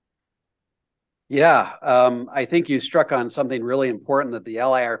 Yeah, I think you struck on something really important, that the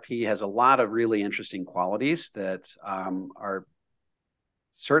LIRP has a lot of really interesting qualities that are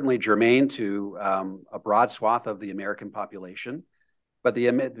certainly germane to a broad swath of the American population. But the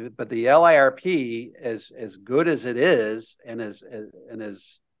LIRP, as good as it is, and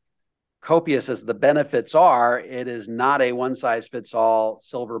as copious as the benefits are, it is not a one-size-fits-all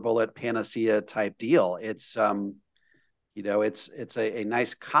silver bullet panacea type deal. It's it's a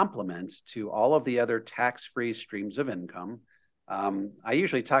nice complement to all of the other tax-free streams of income. I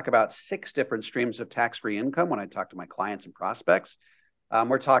usually talk about 6 different streams of tax-free income when I talk to my clients and prospects.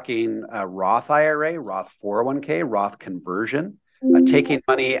 We're talking Roth IRA, Roth 401k, Roth conversion, taking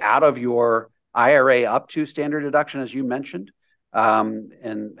money out of your IRA up to standard deduction, as you mentioned,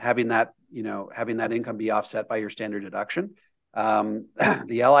 and having that income be offset by your standard deduction. The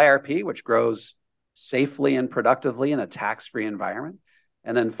LIRP, which grows safely and productively in a tax-free environment.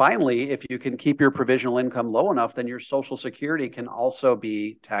 And then finally, if you can keep your provisional income low enough, then your Social Security can also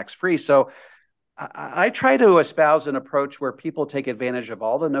be tax-free. So I try to espouse an approach where people take advantage of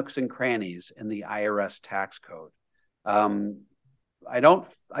all the nooks and crannies in the IRS tax code.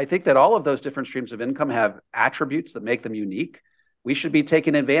 I think that all of those different streams of income have attributes that make them unique. we should be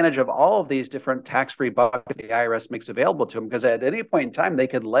taking advantage of all of these different tax-free buckets the IRS makes available to them, because at any point in time, they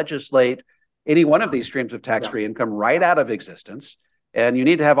could legislate any one of these streams of tax-free income right out of existence. And you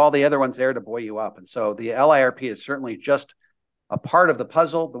need to have all the other ones there to buoy you up. And so the LIRP is certainly just a part of the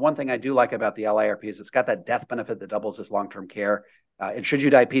puzzle. The one thing I do like about the LIRP is it's got that death benefit that doubles as long-term care. And should you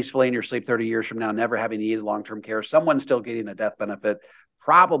die peacefully in your sleep 30 years from now, never having needed long-term care, someone's still getting a death benefit,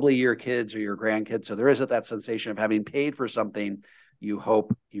 probably your kids or your grandkids. So there isn't that sensation of having paid for something you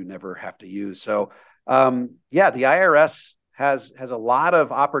hope you never have to use. So yeah, the IRS has a lot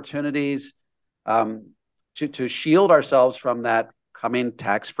of opportunities to shield ourselves from that coming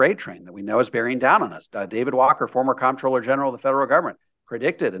tax freight train that we know is bearing down on us. David Walker, former Comptroller General of the federal government,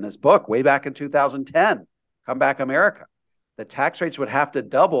 predicted in his book way back in 2010, Come Back America, that tax rates would have to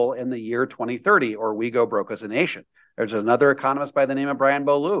double in the year 2030 or we go broke as a nation. There's another economist by the name of Brian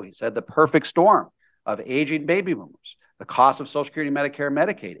Boileau. He said the perfect storm of aging baby boomers, the cost of Social Security, Medicare,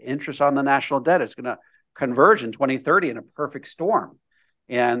 Medicaid, interest on the national debt is going to converge in 2030 in a perfect storm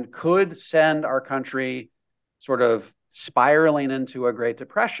and could send our country sort of spiraling into a Great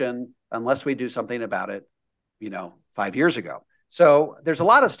Depression unless we do something about it, 5 years ago. So there's a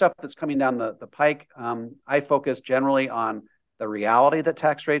lot of stuff that's coming down the pike. I focus generally on the reality that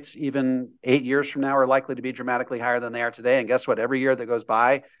tax rates, even 8 years from now, are likely to be dramatically higher than they are today. And guess what? Every year that goes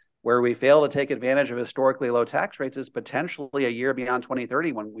by where we fail to take advantage of historically low tax rates is potentially a year beyond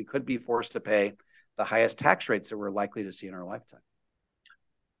 2030 when we could be forced to pay the highest tax rates that we're likely to see in our lifetime.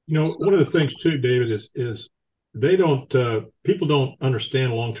 One of the things too, David, is people don't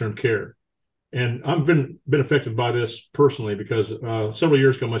understand long-term care. And I've been affected by this personally because several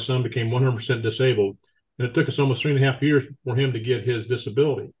years ago, my son became 100% disabled. And it took us almost 3.5 years for him to get his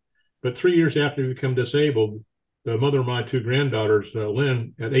disability. But 3 years after he became disabled, the mother of my two granddaughters,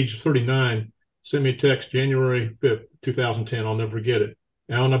 Lynn, at age 39, sent me a text January 5th, 2010. I'll never forget it.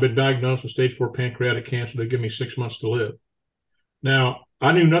 Alan, I've been diagnosed with stage 4 pancreatic cancer. They give me 6 months to live. Now,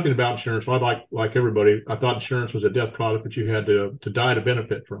 I knew nothing about insurance. So I like everybody, I thought insurance was a death product, but you had to die to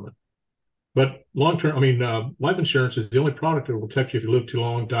benefit from it. But life insurance is the only product that will protect you if you live too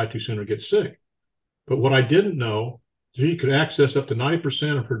long, die too soon, or get sick. But what I didn't know is you could access up to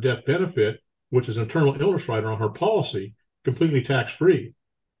 90% of her death benefit, which is an internal illness rider on her policy, completely tax-free.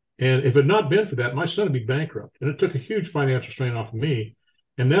 And if it had not been for that, my son would be bankrupt. And it took a huge financial strain off of me.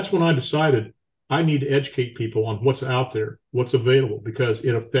 And that's when I decided I need to educate people on what's out there, what's available, because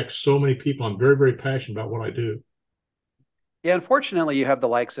it affects so many people. I'm very, very passionate about what I do. Yeah, unfortunately, you have the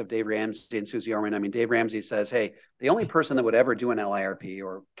likes of Dave Ramsey and Suze Orman. I mean, Dave Ramsey says, hey, the only person that would ever do an LIRP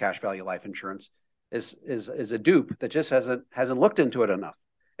or cash value life insurance is a dupe that just hasn't looked into it enough.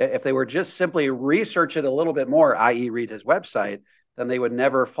 If they were just simply research it a little bit more, i.e. read his website, then they would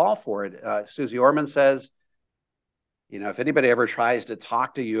never fall for it. Suze Orman says, if anybody ever tries to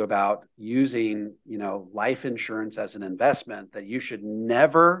talk to you about using, life insurance as an investment, that you should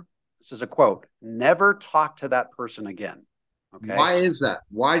never, this is a quote, never talk to that person again. Okay. Why is that?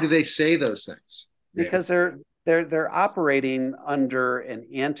 Why do they say those things? Because they're operating under an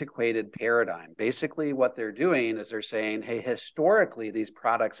antiquated paradigm. Basically, what they're doing is they're saying, hey, historically, these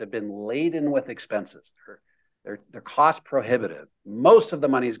products have been laden with expenses. They're cost prohibitive. Most of the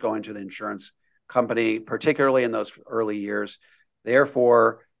money is going to the insurance company, particularly in those early years.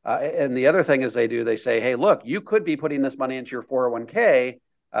 Therefore, and the other thing is they say, hey, look, you could be putting this money into your 401k.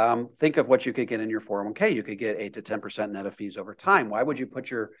 Think of what you could get in your 401k. You could get 8 to 10% net of fees over time. Why would you put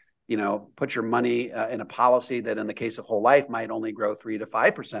your money in a policy that in the case of whole life might only grow 3 to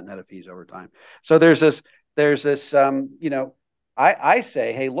 5% net of fees over time? So there's this, I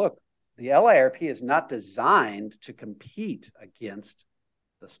say, hey, look, the LIRP is not designed to compete against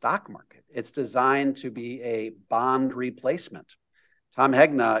the stock market. It's designed to be a bond replacement. Tom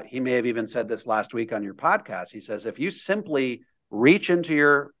Hegna, he may have even said this last week on your podcast. He says, if you simply reach into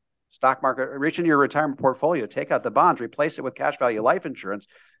your stock market, reach into your retirement portfolio, take out the bonds, replace it with cash value life insurance,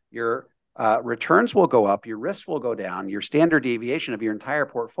 your returns will go up, your risks will go down, your standard deviation of your entire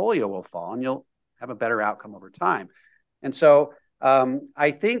portfolio will fall, and you'll have a better outcome over time. And so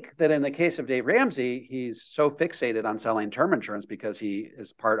I think that in the case of Dave Ramsey, he's so fixated on selling term insurance because he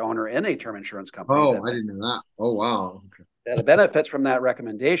is part owner in a term insurance company. Oh, I didn't know that. Oh, wow. Okay. That benefits from that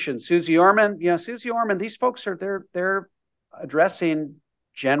recommendation. Suze Orman, these folks they're addressing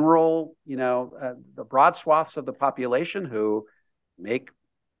general, the broad swaths of the population who make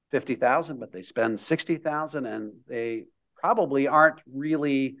 $50,000, but they spend $60,000, and they probably aren't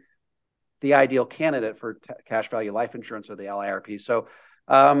really the ideal candidate for cash value life insurance or the LIRP. So,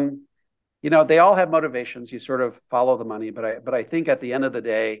 they all have motivations. You sort of follow the money, but I think at the end of the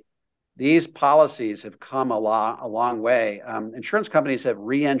day, these policies have come a long way. Insurance companies have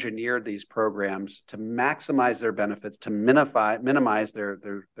re-engineered these programs to maximize their benefits, to minimize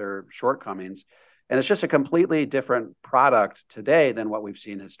their shortcomings. And it's just a completely different product today than what we've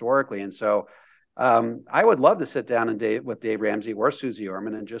seen historically. And so I would love to sit down with Dave Ramsey or Suze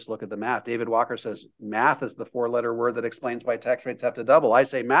Orman and just look at the math. David Walker says math is the 4-letter word that explains why tax rates have to double. I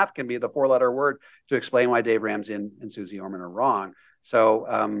say math can be the 4-letter word to explain why Dave Ramsey and Suze Orman are wrong.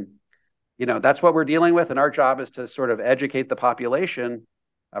 So, that's what we're dealing with. And our job is to sort of educate the population,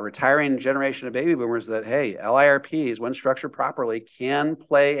 a retiring generation of baby boomers, that, hey, LIRPs, when structured properly, can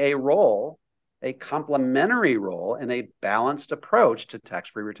play a role, a complementary role in a balanced approach to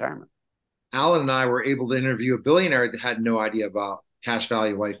tax-free retirement. Alan and I were able to interview a billionaire that had no idea about cash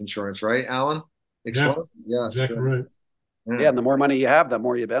value life insurance, right, Alan? Explain. Yeah, exactly right. Yeah, and the more money you have, the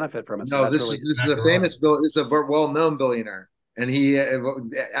more you benefit from it. So this is a famous bill. This is a well-known billionaire, and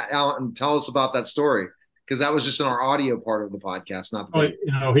Alan, tell us about that story, because that was just in our audio part of the podcast, not the.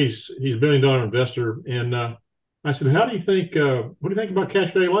 He's $1 billion investor, and I said, "How do you think? What do you think about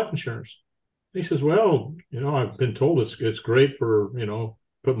cash value life insurance?" He says, "Well, I've been told it's great for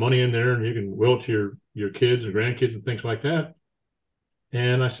put money in there and you can will to your kids and grandkids and things like that."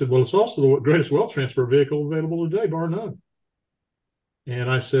 And I said, "Well, it's also the greatest wealth transfer vehicle available today, bar none."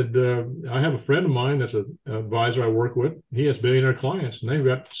 And I said, I have a friend of mine that's an advisor I work with. He has billionaire clients, and they've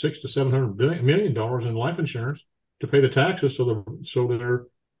got $600 to $700 million in life insurance to pay the taxes so their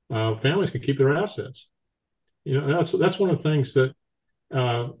families can keep their assets. That's one of the things that,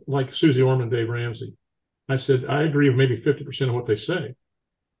 like Suze Orman and Dave Ramsey, I said, I agree with maybe 50% of what they say.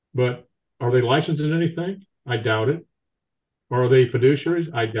 But are they licensed in anything? I doubt it. Are they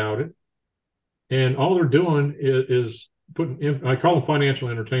fiduciaries? I doubt it. And all they're doing is putting in, I call them financial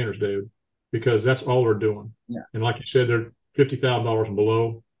entertainers, David, because that's all they're doing. Yeah. And like you said, they're $50,000 and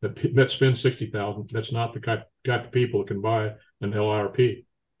below that spend $60,000. That's not the type of people that can buy an LIRP.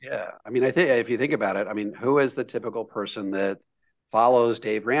 Yeah. I mean, I think if you think about it, I mean, who is the typical person that follows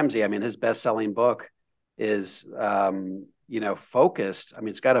Dave Ramsey? I mean, his best-selling book is, focused. I mean,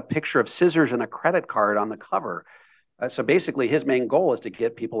 it's got a picture of scissors and a credit card on the cover. So basically, his main goal is to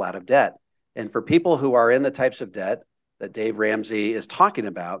get people out of debt. And for people who are in the types of debt that Dave Ramsey is talking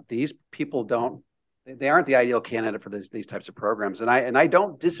about, these people they aren't the ideal candidate for these types of programs. And I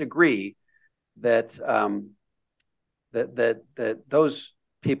don't disagree that that those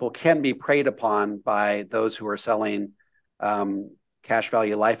people can be preyed upon by those who are selling cash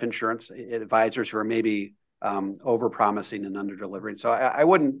value life insurance advisors who are maybe over-promising and under-delivering. So I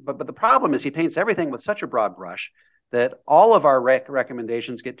wouldn't, but the problem is he paints everything with such a broad brush that all of our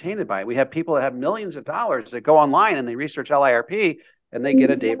recommendations get tainted by it. We have people that have millions of dollars that go online and they research LIRP and they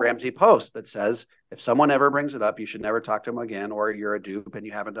get a Dave Ramsey post that says, if someone ever brings it up, you should never talk to them again, or you're a dupe and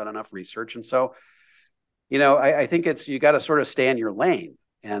you haven't done enough research. And so, I think you got to sort of stay in your lane.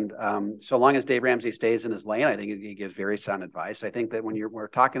 And so long as Dave Ramsey stays in his lane, I think he gives very sound advice. I think that when we're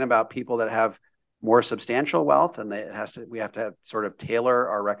talking about people that have more substantial wealth, and we have to sort of tailor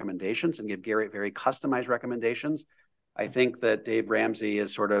our recommendations and give Gary very customized recommendations. I think that Dave Ramsey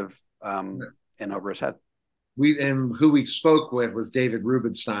is sort of in over his head. Who we spoke with was David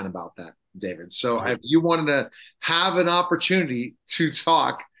Rubenstein about that, David. So if you wanted to have an opportunity to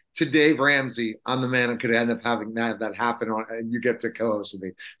talk to Dave Ramsey, I'm the man who could end up having that happen and you get to co-host with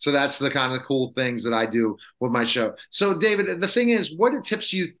me. So that's the kind of cool things that I do with my show. So David, the thing is, what tips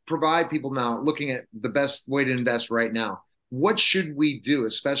do you provide people now looking at the best way to invest right now? What should we do,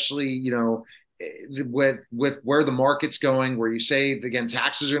 especially, with where the market's going, where you say, again,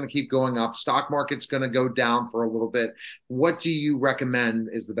 taxes are going to keep going up, stock market's going to go down for a little bit. What do you recommend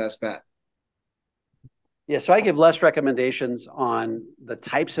is the best bet? Yeah, so I give less recommendations on the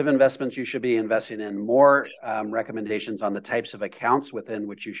types of investments you should be investing in, more recommendations on the types of accounts within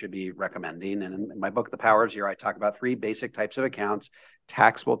which you should be recommending. And in my book, The Power of Zero, I talk about 3 basic types of accounts: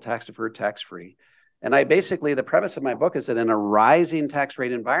 taxable, tax-deferred, tax-free. And the premise of my book is that in a rising tax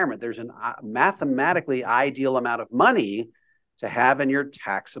rate environment, there's a mathematically ideal amount of money to have in your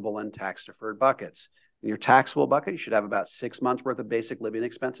taxable and tax-deferred buckets. In your taxable bucket, you should have about 6 months worth of basic living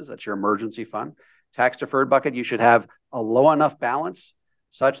expenses. That's your emergency fund. Tax-deferred bucket, you should have a low enough balance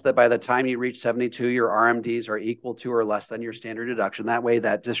such that by the time you reach 72, your RMDs are equal to or less than your standard deduction. That way,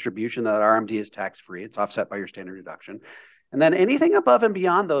 that distribution, that RMD is tax-free. It's offset by your standard deduction. And then anything above and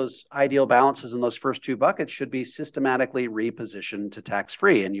beyond those ideal balances in those first 2 buckets should be systematically repositioned to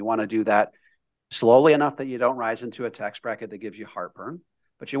tax-free. And you want to do that slowly enough that you don't rise into a tax bracket that gives you heartburn.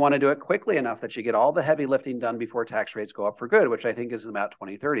 But you want to do it quickly enough that you get all the heavy lifting done before tax rates go up for good, which I think is about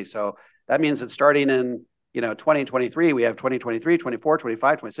 2030. So that means that starting in 2023, we have 2023, 24,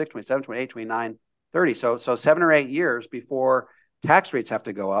 25, 26, 27, 28, 29, 30. So 7 or 8 years before tax rates have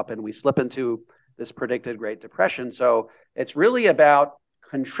to go up and we slip into this predicted Great Depression. So it's really about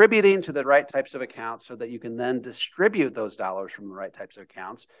contributing to the right types of accounts so that you can then distribute those dollars from the right types of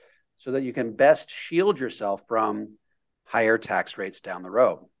accounts so that you can best shield yourself from higher tax rates down the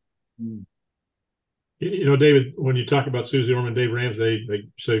road. David, when you talk about Suze Orman, Dave Ramsey, they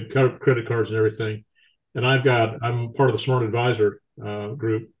say credit cards and everything. And I'm part of the Smart Advisor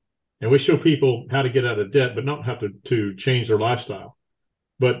group, and we show people how to get out of debt, but not have to change their lifestyle,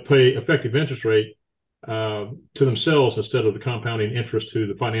 but pay effective interest rate to themselves instead of the compounding interest to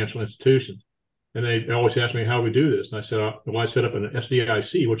the financial institutions. And they always ask me how we do this. And I said, I set up an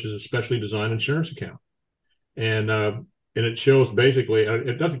SDIC, which is a specially designed insurance account. And it shows basically,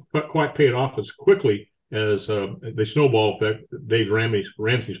 it doesn't quite pay it off as quickly as the snowball effect that Dave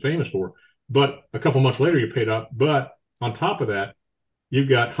Ramsey's famous for. But a couple months later, you're paid up. But on top of that, you've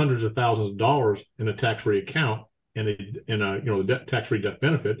got hundreds of thousands of dollars in a tax-free account and the tax-free death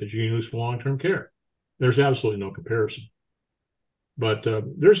benefit that you can use for long-term care. There's absolutely no comparison. But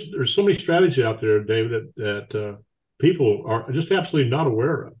there's so many strategies out there, David, that people are just absolutely not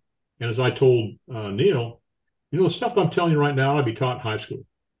aware of. And as I told Neil, the stuff I'm telling you right now ought to be taught in high school.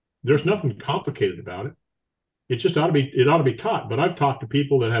 There's nothing complicated about it. It just ought to be taught. But I've talked to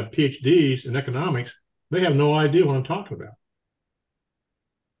people that have PhDs in economics. They have no idea what I'm talking about.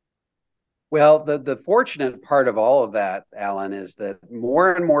 Well, the fortunate part of all of that, Alan, is that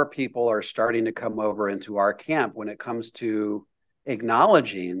more and more people are starting to come over into our camp when it comes to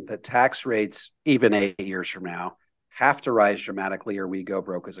acknowledging that tax rates, even 8 years from now, have to rise dramatically or we go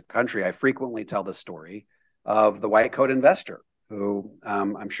broke as a country. I frequently tell the story of the white coat investor, who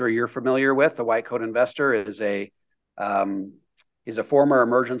I'm sure you're familiar with. The white coat investor is a former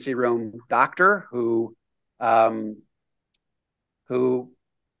emergency room doctor who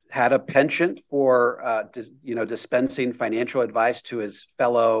had a penchant for dispensing financial advice to his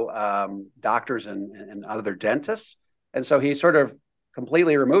fellow doctors and other dentists. And so he sort of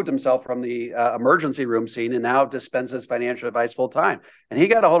completely removed himself from the emergency room scene and now dispenses financial advice full time. And he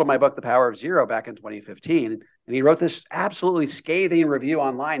got a hold of my book, The Power of Zero, back in 2015. And he wrote this absolutely scathing review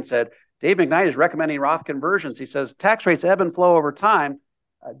online, said, Dave McKnight is recommending Roth conversions. He says, tax rates ebb and flow over time.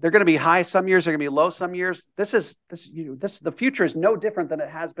 They're going to be high some years, they're going to be low some years. The future is no different than it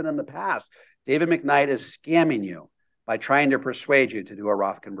has been in the past. David McKnight is scamming you by trying to persuade you to do a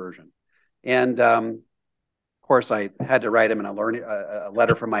Roth conversion. And of course, I had to write him a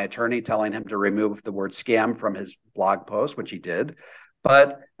letter from my attorney telling him to remove the word scam from his blog post, which he did.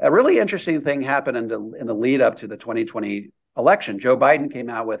 But a really interesting thing happened in the lead up to the 2020 election. Joe Biden came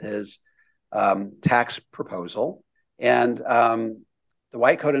out with his tax proposal, and the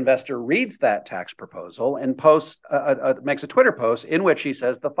white coat investor reads that tax proposal and makes a Twitter post in which he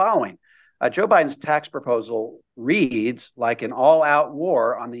says the following. Joe Biden's tax proposal reads like an all-out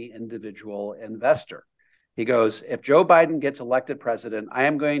war on the individual investor. He goes, if Joe Biden gets elected president, I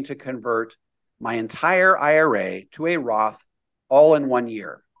am going to convert my entire IRA to a Roth all in 1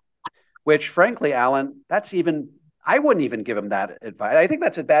 year, which frankly, Alan, I wouldn't even give him that advice. I think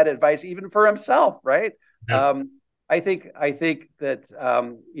that's a bad advice even for himself, right? Yeah. I think that,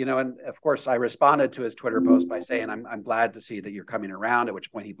 and of course I responded to his Twitter post by saying, I'm glad to see that you're coming around, at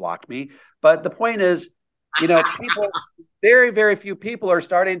which point he blocked me. But the point is, people, very, very few people are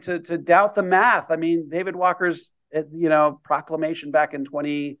starting to doubt the math. I mean, David Walker's, proclamation back in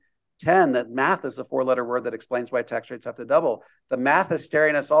 2010 that math is the 4-letter word that explains why tax rates have to double. The math is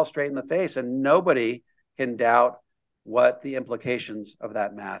staring us all straight in the face, and nobody can doubt what the implications of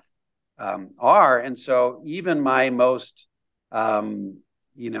that math are. And so even my most,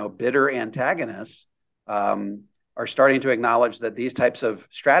 bitter antagonists are starting to acknowledge that these types of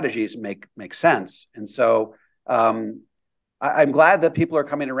strategies make sense. And so I'm glad that people are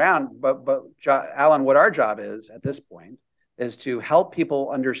coming around, but Alan, what our job is at this point is to help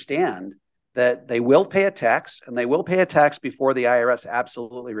people understand that they will pay a tax, and they will pay a tax before the IRS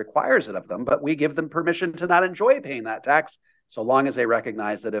absolutely requires it of them, but we give them permission to not enjoy paying that tax so long as they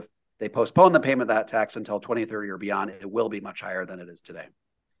recognize that if they postpone the payment of that tax until 2030 or beyond, it will be much higher than it is today.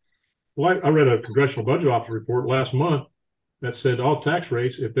 Well, I read a Congressional Budget Office report last month that said all tax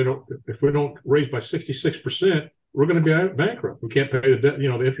rates, if we don't raise by 66%, we're going to be bankrupt. We can't pay the debt,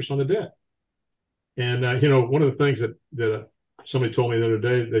 the interest on the debt. And one of the things that somebody told me the other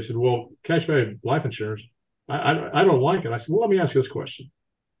day, they said, "Well, cash value life insurance, I don't like it." I said, "Well, let me ask you this question.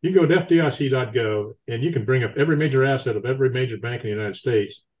 You can go to FDIC.gov and you can bring up every major asset of every major bank in the United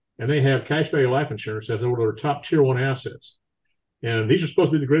States, and they have cash value life insurance as one of their top tier 1 assets. And these are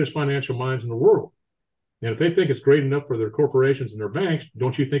supposed to be the greatest financial minds in the world. And if they think it's great enough for their corporations and their banks,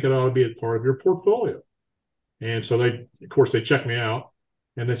 don't you think it ought to be a part of your portfolio? And so they, of course, they check me out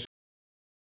and they